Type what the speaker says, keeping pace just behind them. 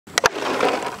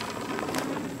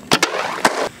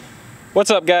What's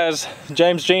up guys,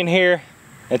 James Jean here,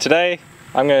 and today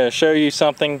I'm going to show you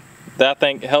something that I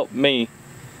think helped me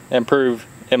improve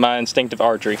in my instinctive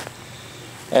archery.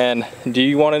 And do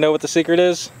you want to know what the secret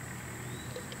is?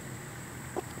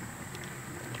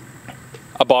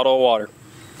 A bottle of water.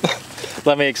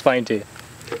 Let me explain to you.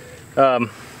 We're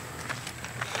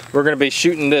going to be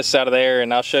shooting this out of the air,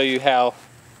 and I'll show you how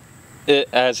it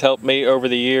has helped me over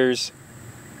the years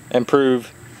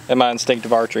improve in my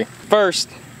instinctive archery. First,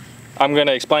 I'm going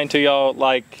to explain to y'all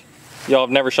like y'all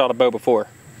have never shot a bow before.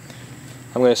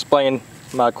 I'm going to explain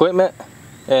my equipment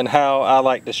and how I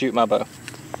like to shoot my bow.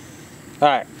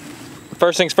 Alright,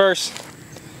 first things first,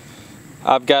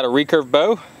 I've got a recurve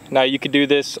bow. Now you could do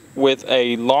this with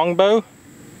a long bow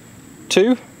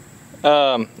too.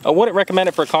 I wouldn't recommend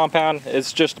it for a compound,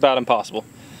 it's just about impossible,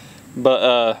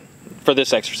 but for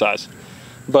this exercise.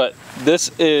 But this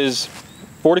is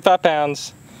 45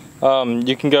 pounds.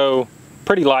 You can go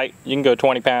pretty light, you can go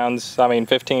 20 pounds, I mean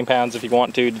 15 pounds if you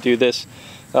want to do this.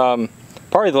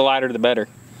 Probably the lighter the better.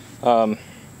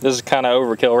 This is kind of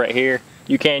overkill right here.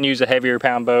 You can use a heavier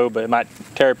pound bow, but it might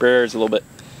tear up your ears a little bit.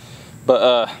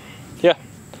 But yeah,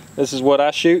 this is what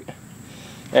I shoot,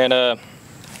 and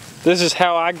this is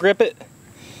how I grip it.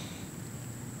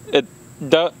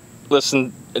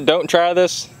 Don't try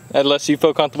this unless you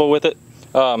feel comfortable with it.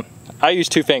 I use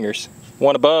 2 fingers,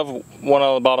 one above, one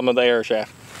on the bottom of the arrow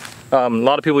shaft. A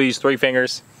lot of people use 3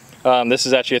 fingers. This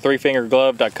is actually a 3-finger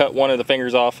glove. I cut one of the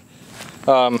fingers off.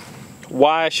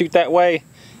 Why I shoot that way,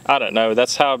 I don't know.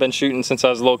 That's how I've been shooting since I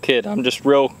was a little kid. I'm just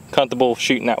real comfortable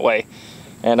shooting that way,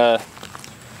 and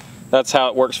that's how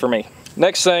it works for me.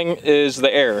 Next thing is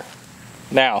the air.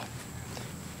 Now,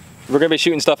 we're going to be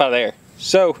shooting stuff out of the air,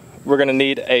 so we're going to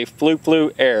need a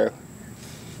flu arrow.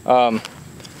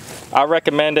 I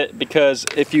recommend it because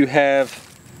if you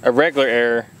have a regular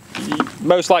arrow,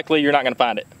 most likely you're not going to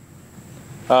find it.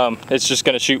 It's just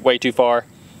going to shoot way too far,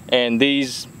 and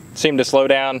these seem to slow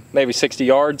down maybe 60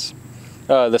 yards.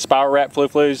 The spiral wrap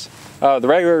flus, the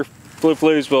regular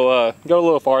flus will go a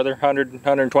little farther, 100,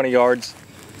 120 yards.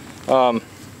 Man,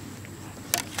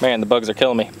 the bugs are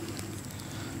killing me.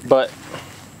 But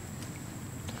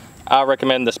I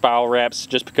recommend the spiral wraps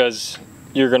just because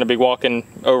you're going to be walking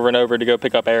over and over to go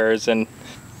pick up arrows, and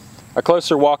a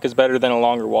closer walk is better than a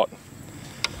longer walk.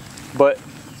 But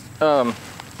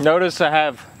notice I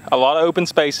have a lot of open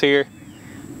space here.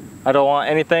 I don't want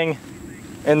anything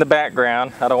in the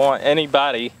background. I don't want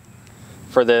anybody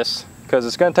for this because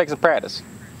it's going to take some practice.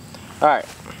 All right,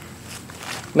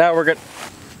 now we're going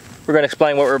to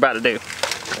explain what we're about to do.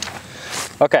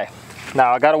 Okay,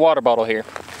 now I got a water bottle here.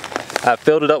 I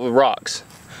filled it up with rocks.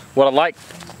 What I like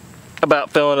about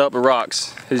filling it up with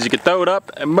rocks is you can throw it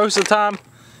up, and most of the time,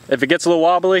 if it gets a little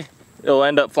wobbly, it'll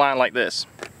end up flying like this.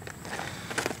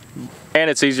 And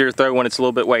it's easier to throw when it's a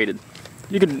little bit weighted.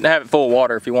 You can have it full of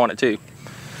water if you want it to.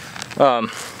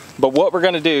 But what we're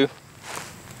going to do,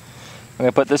 I'm going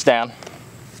to put this down.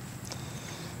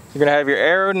 You're going to have your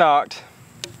arrow knocked.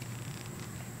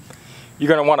 You're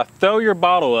going to want to throw your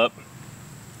bottle up.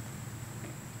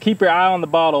 Keep your eye on the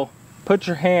bottle. Put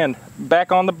your hand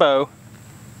back on the bow.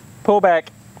 Pull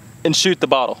back and shoot the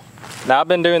bottle. Now I've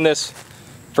been doing this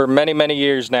for many, many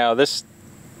years now. This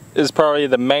is probably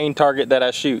the main target that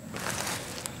I shoot.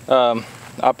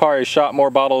 I probably shot more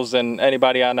bottles than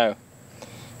anybody I know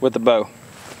with the bow.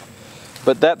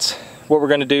 But that's what we're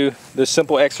going to do, this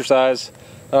simple exercise.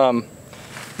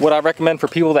 What I recommend for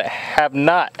people that have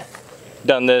not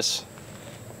done this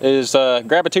is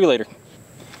grab a 2-liter.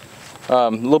 A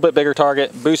little bit bigger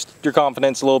target, boost your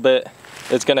confidence a little bit.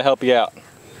 It's going to help you out.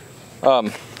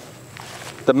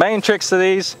 The main tricks to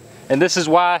these, and this is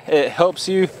why it helps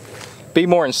you be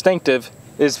more instinctive,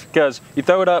 is because you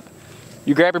throw it up,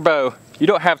 you grab your bow, you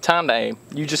don't have time to aim.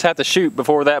 You just have to shoot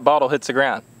before that bottle hits the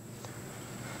ground.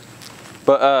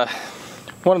 But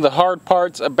one of the hard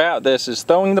parts about this is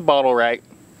throwing the bottle right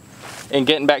and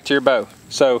getting back to your bow.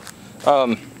 So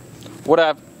what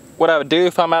I would do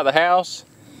if I'm out of the house,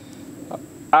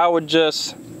 I would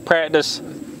just practice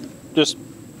just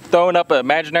throwing up an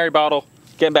imaginary bottle,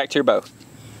 getting back to your bow.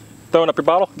 Throwing up your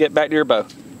bottle, get back to your bow.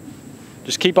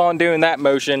 Just keep on doing that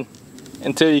motion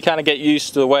until you kind of get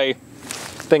used to the way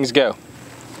things go.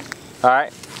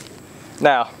 Alright,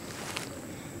 now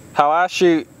how I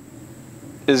shoot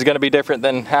is going to be different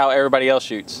than how everybody else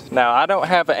shoots. Now I don't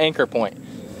have an anchor point.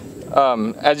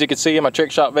 As you can see in my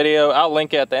trick shot video, I'll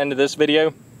link it at the end of this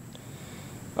video.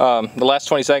 The last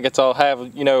 20 seconds I'll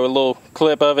have, you know, a little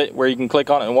clip of it where you can click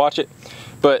on it and watch it.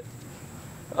 But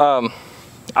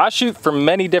I shoot from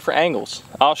many different angles.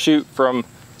 I'll shoot from,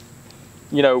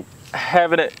 you know,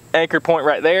 having it anchor point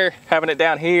right there, having it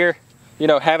down here, you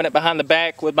know, having it behind the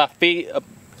back with my feet up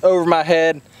over my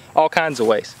head, all kinds of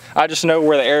ways. I just know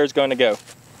where the arrow is going to go.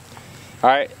 All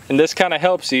right, and this kind of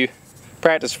helps you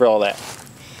practice for all that.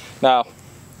 Now,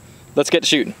 let's get to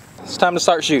shooting. It's time to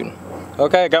start shooting.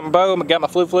 Okay, I got my bow, I got my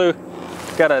flu,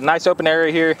 got a nice open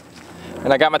area here,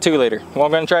 and I got my 2-liter. What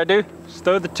I'm gonna try to do is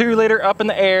throw the 2-liter up in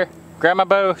the air, grab my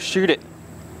bow, shoot it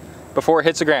before it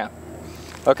hits the ground.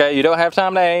 Okay, you don't have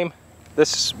time to aim.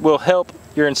 This will help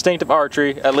your instinctive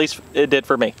archery, at least it did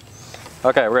for me.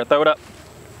 Okay, we're gonna throw it up.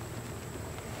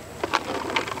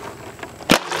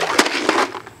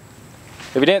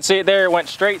 If you didn't see it there, it went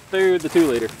straight through the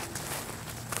 2-liter.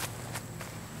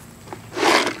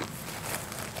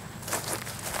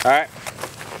 All right,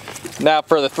 now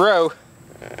for the throw,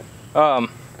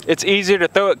 it's easier to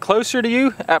throw it closer to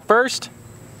you at first,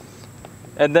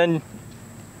 and then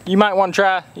you might want to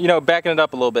try, you know, backing it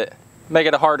up a little bit, make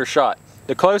it a harder shot.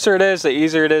 The closer it is, the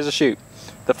easier it is to shoot.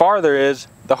 The farther it is,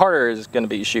 the harder it is going to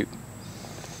be to shoot.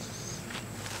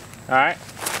 All right,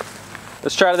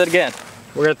 let's try that again.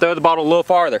 We're going to throw the bottle a little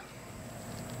farther.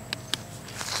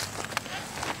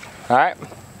 All right,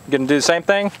 going to do the same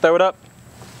thing, throw it up,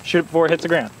 shoot it before it hits the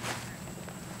ground.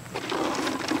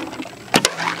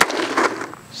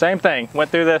 Same thing, went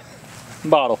through the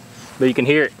bottle, but you can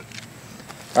hear it.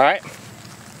 All right.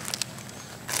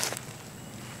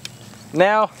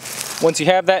 Now, once you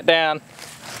have that down,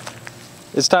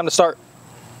 it's time to start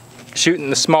shooting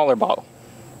the smaller bottle.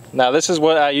 Now, this is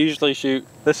what I usually shoot.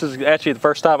 This is actually the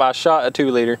first time I shot a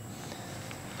 2-liter.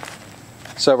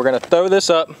 So we're gonna throw this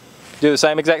up, do the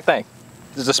same exact thing.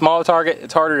 This is a smaller target,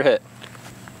 it's harder to hit.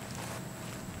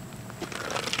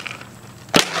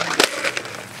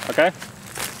 Okay,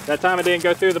 that time it didn't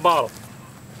go through the bottle.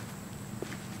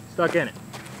 Stuck in it.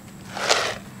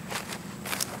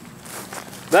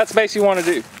 That's basically what you want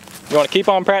to do. You want to keep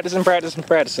on practicing, practicing,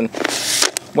 practicing.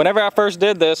 Whenever I first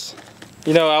did this,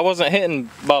 you know, I wasn't hitting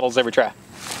bottles every try.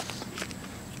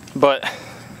 But,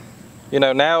 you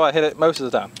know, now I hit it most of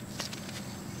the time.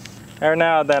 Every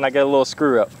now and then I get a little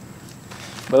screw up.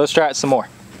 But let's try it some more.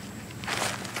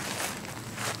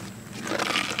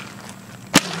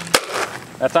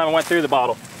 That time I went through the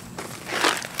bottle.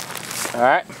 All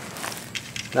right,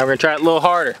 now we're gonna try it a little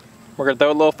harder. We're gonna throw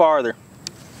it a little farther.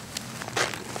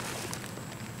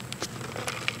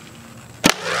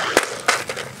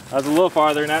 That was a little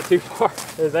farther, not too far.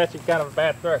 It was actually kind of a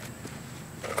bad throw.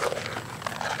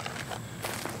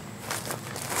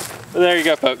 But there you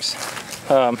go, folks.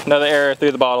 Another arrow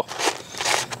through the bottle.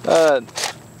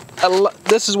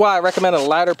 This is why I recommend a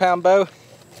lighter pound bow.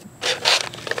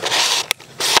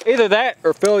 Either that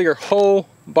or fill your whole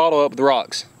bottle up with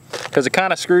rocks, because it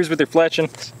kind of screws with your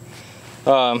fletching.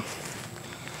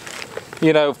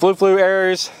 You know, flu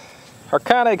arrows are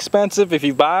kind of expensive if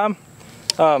you buy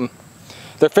them.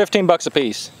 They're 15 bucks a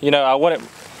piece. You know, I wouldn't,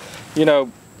 you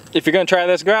know, if you're gonna try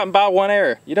this, go out and buy one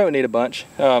arrow. You don't need a bunch.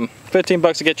 15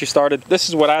 bucks to get you started. This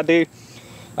is what I do.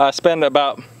 I spend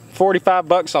about 45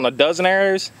 bucks on a dozen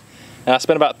arrows, and I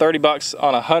spend about 30 bucks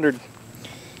on 100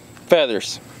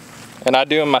 feathers. And I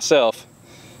do them myself.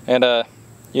 And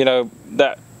you know,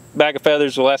 that bag of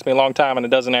feathers will last me a long time, and a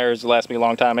dozen arrows will last me a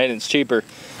long time, and it's cheaper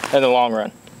in the long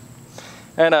run.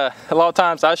 And a lot of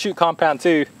times I shoot compound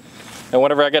too, and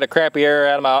whenever I get a crappy arrow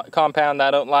out of my compound that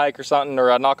I don't like or something,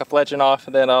 or I knock a fletching off,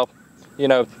 then I'll, you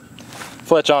know,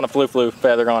 fletch on a flu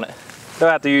feather on it. Don't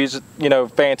have to use, you know,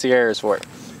 fancy arrows for it.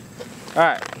 All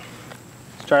right,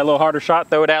 let's try a little harder shot,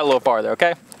 throw it out a little farther,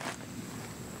 okay?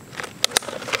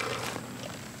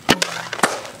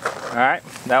 All right,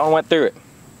 that one went through it.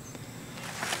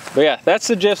 But yeah, that's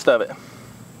the gist of it,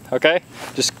 okay?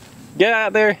 Just get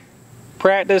out there,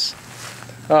 practice.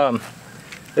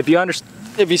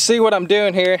 If you see what I'm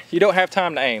doing here, you don't have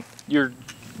time to aim. You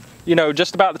know,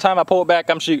 just about the time I pull it back,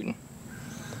 I'm shooting,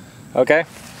 okay?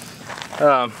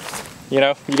 You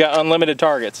know, you got unlimited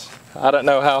targets. I don't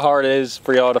know how hard it is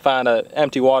for y'all to find an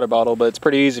empty water bottle, but it's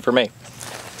pretty easy for me.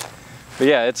 But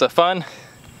yeah, it's a fun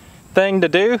thing to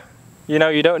do. You know,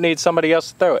 you don't need somebody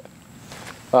else to throw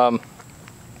it.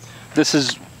 This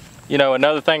is, you know,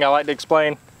 another thing I like to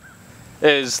explain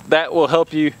is that will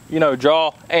help you, you know,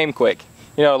 draw, aim quick.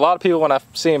 You know, a lot of people, when I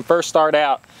see them first start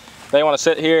out, they want to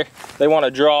sit here, they want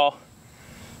to draw,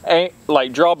 aim,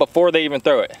 like draw before they even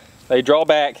throw it. They draw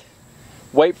back,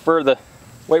 wait for them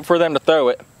to throw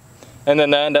it, and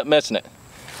then they end up missing it.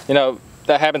 You know,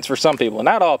 that happens for some people,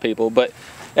 not all people, but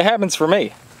it happens for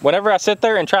me. Whenever I sit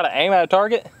there and try to aim at a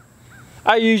target,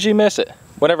 I usually miss it.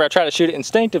 Whenever I try to shoot it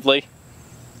instinctively,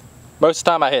 most of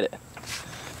the time I hit it.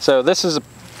 So this is,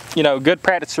 you know, good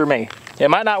practice for me. It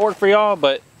might not work for y'all,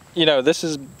 but you know, this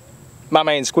is my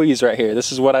main squeeze right here.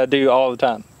 This is what I do all the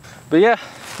time. But yeah,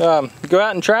 go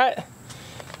out and try it.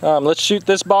 Let's shoot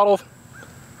this bottle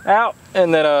out,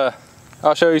 and then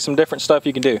I'll show you some different stuff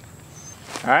you can do.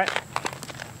 All right.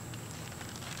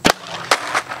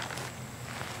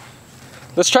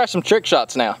 Let's try some trick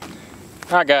shots now.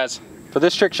 All right, guys. For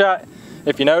this trick shot,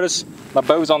 if you notice, my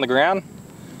bow's on the ground.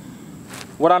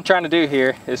 What I'm trying to do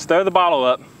here is throw the bottle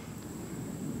up,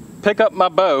 pick up my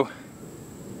bow,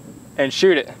 and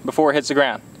shoot it before it hits the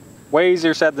ground. Way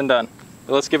easier said than done.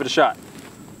 But let's give it a shot.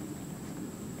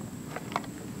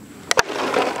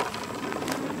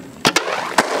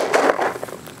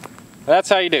 That's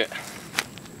how you do it.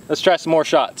 Let's try some more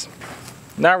shots.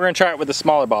 Now we're gonna try it with a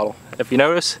smaller bottle. If you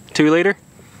notice, 2 liter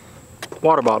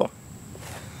water bottle.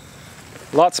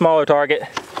 A lot smaller target.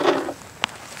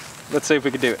 Let's see if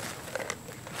we can do it.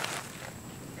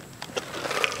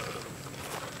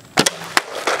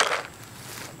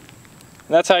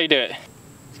 That's how you do it.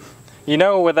 You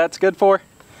know what that's good for?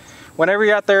 Whenever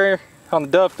you're out there on the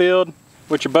dove field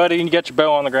with your buddy and you got your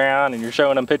bow on the ground and you're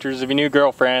showing them pictures of your new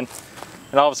girlfriend,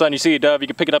 and all of a sudden you see a dove, you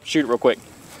can pick it up and shoot it real quick.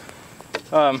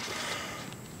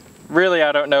 Really,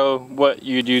 I don't know what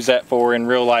you'd use that for in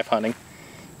real life hunting,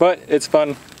 but it's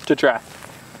fun to try.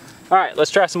 All right,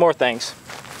 let's try some more things.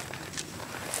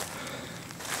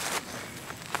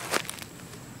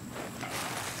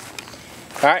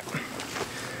 All right,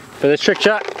 for this trick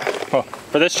shot,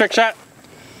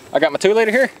 I got my 2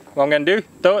 liter here. What I'm gonna do,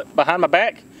 throw it behind my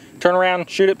back, turn around,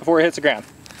 shoot it before it hits the ground.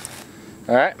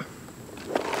 All right.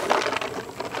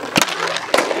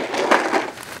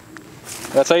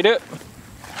 That's how you do it.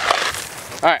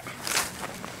 All right.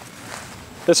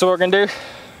 This is what we're gonna do.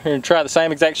 We're gonna try the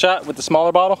same exact shot with the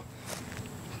smaller bottle.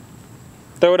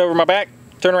 Throw it over my back,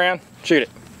 turn around, shoot it.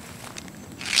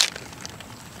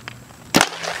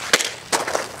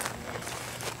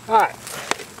 All right.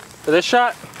 For this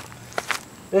shot,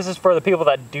 this is for the people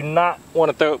that do not want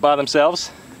to throw it by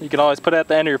themselves. You can always put it at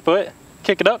the end of your foot,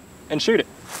 kick it up, and shoot it.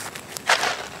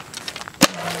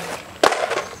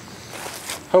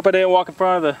 Hope I didn't walk in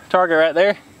front of the target right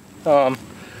there.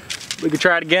 We can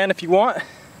try it again if you want.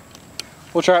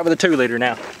 We'll try it with a 2 liter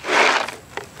now.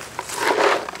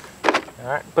 All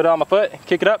right, put it on my foot,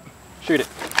 kick it up, shoot it.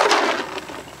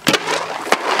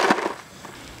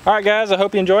 All right, guys, I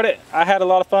hope you enjoyed it. I had a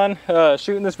lot of fun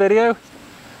shooting this video,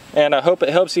 and I hope it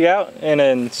helps you out in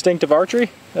instinctive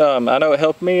archery. I know it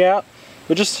helped me out,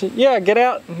 but just, yeah, get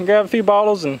out and grab a few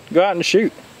bottles and go out and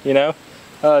shoot, you know.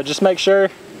 Just make sure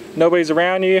nobody's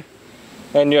around you,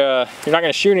 and you're not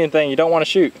gonna shoot anything you don't wanna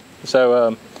shoot.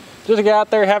 So just get out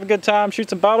there, have a good time, shoot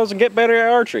some bottles, and get better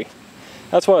at archery.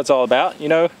 That's what it's all about, you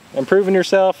know, improving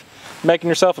yourself, making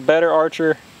yourself a better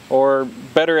archer, or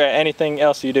better at anything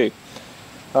else you do.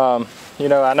 You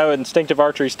know, I know instinctive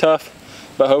archery is tough,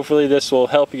 but hopefully this will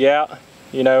help you out.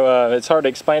 You know, it's hard to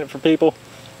explain it for people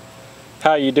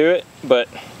how you do it, but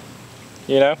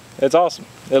you know, it's awesome.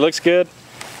 It looks good,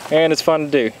 and it's fun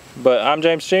to do. But I'm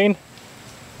James Jean.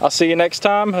 I'll see you next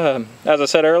time. As I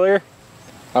said earlier,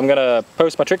 I'm gonna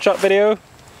post my trick shot video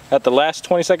at the last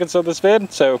 20 seconds of this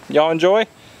vid, so y'all enjoy.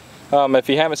 If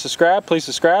you haven't subscribed, please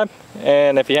subscribe,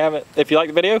 and if you like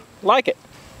the video, like it.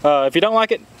 If you don't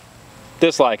like it,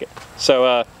 dislike it.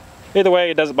 So either way,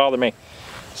 it doesn't bother me.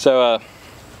 So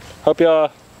hope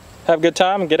y'all have a good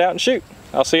time and get out and shoot.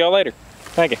 I'll see y'all later.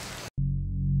 Thank you.